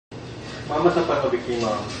Mamasapano became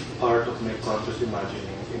a part of my conscious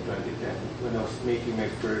imagining in 2010 when I was making my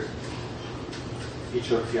first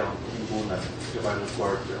feature film in Bunan, the Final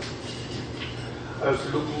Quarter. I was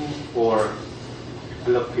looking for a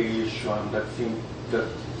location that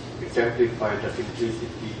exemplified the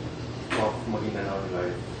simplicity of Maguindanao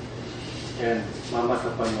life. And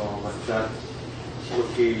Mamasapano was that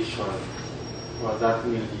location or that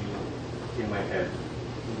milieu in my head,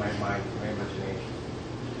 in my mind, in my imagination,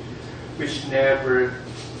 which never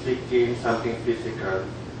became something physical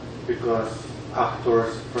because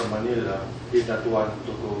actors from Manila did not want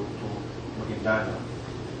to go to Maguindanao.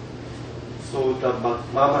 So the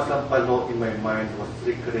Mamasapano in my mind was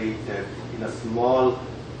recreated in a small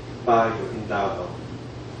bayo in Davao.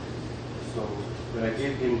 So when I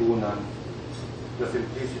did in Bunan, the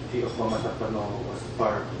simplicity of Mamasapano was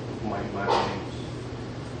part of my imagination.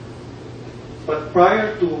 But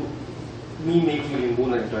prior to me making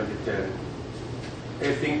Limbunan in 2010,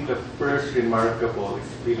 I think the first remarkable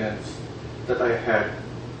experience that I had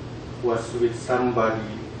was with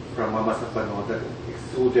somebody from Mamasapano that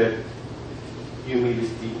exuded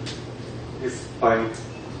humility despite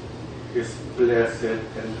his blessed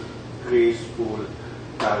and graceful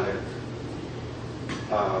talent.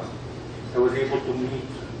 I was able to meet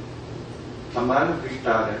a man of great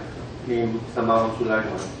talent named Samang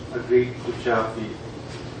Sulaiman, a great Kuchapi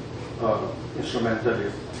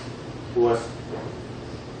instrumentalist who was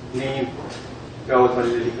named Gawad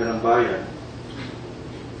Manilika ng Bayan,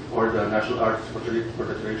 or the National Arts for the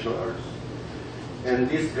Traditional Arts. And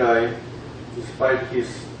this guy, despite his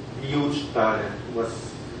huge talent, was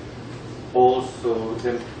also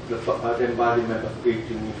the embodiment of great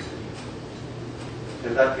humility.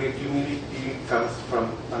 And that great humility comes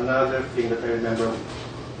from another thing that I remember,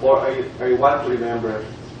 or I want to remember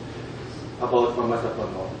about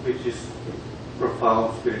Mamasapano, which is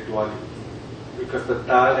profound spirituality. Because the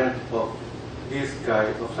talent of this guy,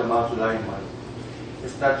 of Samang Sulaiman,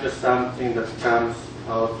 is not just something that comes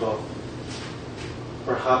out of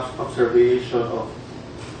perhaps observation of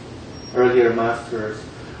earlier masters,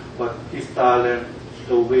 but his talent,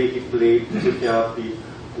 the way he played Kuchapi,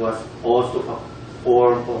 was also a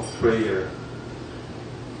form of prayer,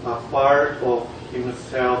 a part of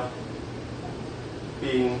himself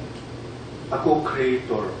being a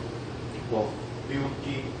co-creator of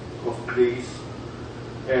beauty, of grace,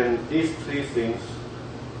 and these three things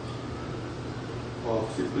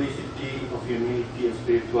of simplicity, of humility, and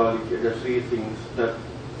spirituality are the three things that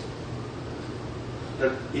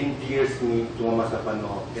endears me to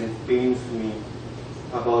Mamasapano and pains me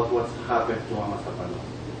about what's happened to Mamasapano.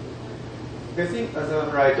 I think as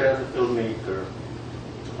a writer, as a filmmaker,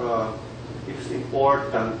 it is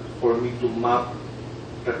important for me to map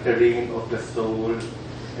the terrain of the soul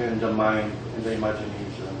and the mind and the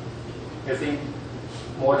imagination. I think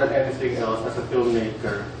more than anything else, as a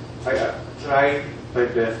filmmaker, I try my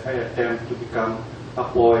best, I attempt to become a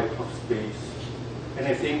poet of space. And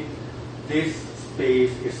I think this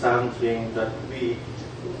space is something that we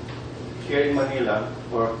here in Manila,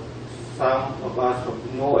 or some of us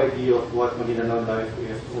have no idea of what Maguindanao life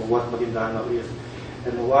is, or what Maguindanao is,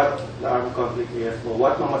 and what the armed conflict is, or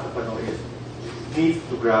what Mamasapano is, needs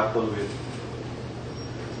to grapple with.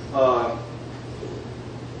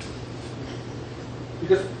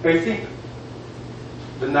 Because I think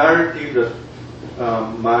the narrative that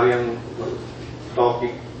Marian was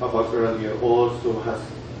talking about earlier also has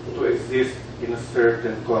to exist in a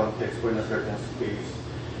certain context or in a certain space.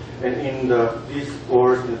 And in the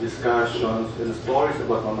discourse, in the discussions, in the stories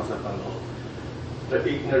about Mamasapano, the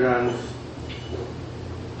ignorance,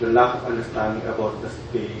 the lack of understanding about the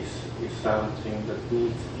space is something that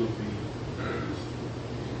needs to be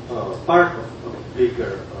part of a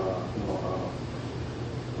bigger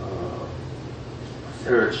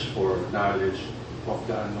search for knowledge of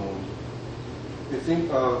the unknown. I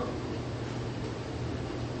think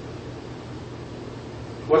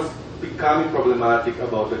what's becoming problematic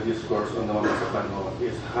about the discourse on the Mamasapano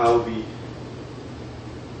is how we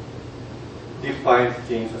define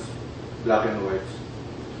things as black and white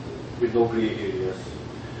with no gray areas.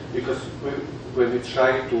 Because when we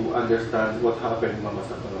try to understand what happened in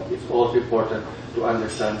Mamasapano, it's also important to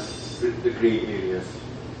understand the gray areas.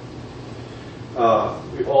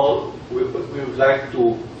 We would like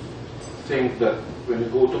to think that when you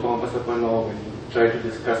go to Mamasapano, when you try to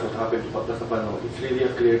discuss what happened to Mamasapano, it's really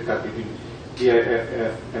a clear cut between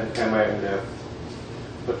DIFF and MILF.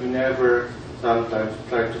 But we never sometimes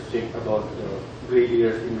try to think about the gray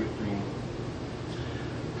areas in between.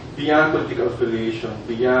 Beyond political affiliation,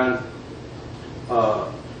 beyond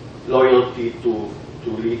loyalty to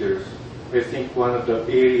leaders, I think one of the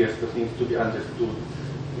areas that needs to be understood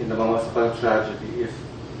in the Mamasapano tragedy is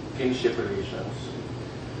kinship relations.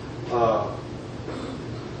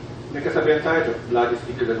 May kasabihan tayo that blood is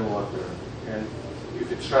thicker than water. And if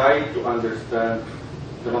you try to understand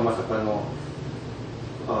the Mamasapano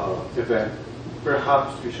event,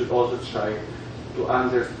 perhaps we should also try to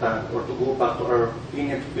understand or to go back to our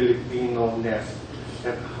innate Filipino-ness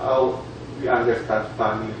and how we understand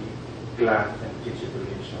family, clan, and kinship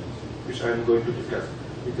relations, which I'm going to discuss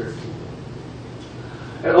later.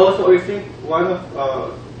 And also, I think one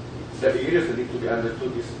of the areas that need to be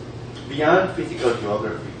understood is beyond physical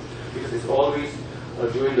geography, because it's always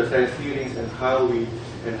during the sense feelings and how we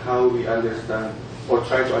understand or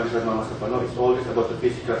try to understand Mamasapano. It's always about the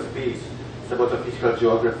physical space. It's about the physical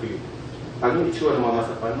geography. Ano itsura ng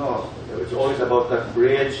Mamasapano? It's always about that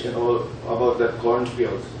bridge and all about that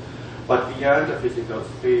cornfields. But beyond the physical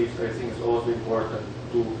space, I think it's also important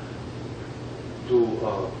to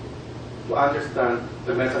understand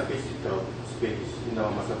the metaphysical space in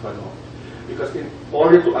Mamasapano. Because in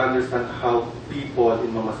order to understand how people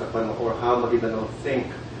in Mamasapano or how Maguindanao think,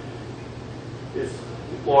 it's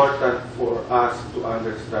important for us to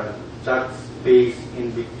understand that space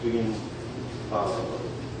in between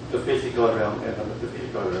the physical realm and the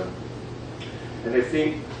metaphysical realm. And I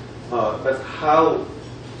think that's how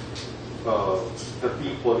the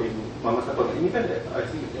people in Mamasapano, and even I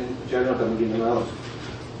think in general the Maguindanaos,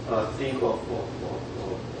 think of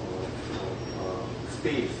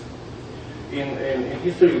space. In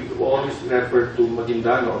history, we always refer to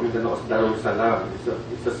Maguindano or Mindanao as Darussalam.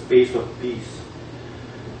 It's a space of peace.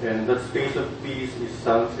 And that space of peace is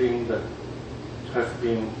something that has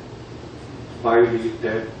been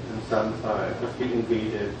violated and has been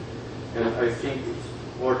invaded. And I think it's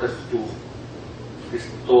important to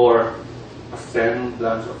restore a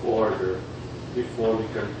semblance of order before we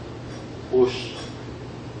can push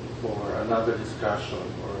for another discussion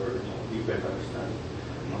or deepen understanding.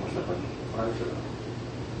 Mamasapano. Maraming salamat.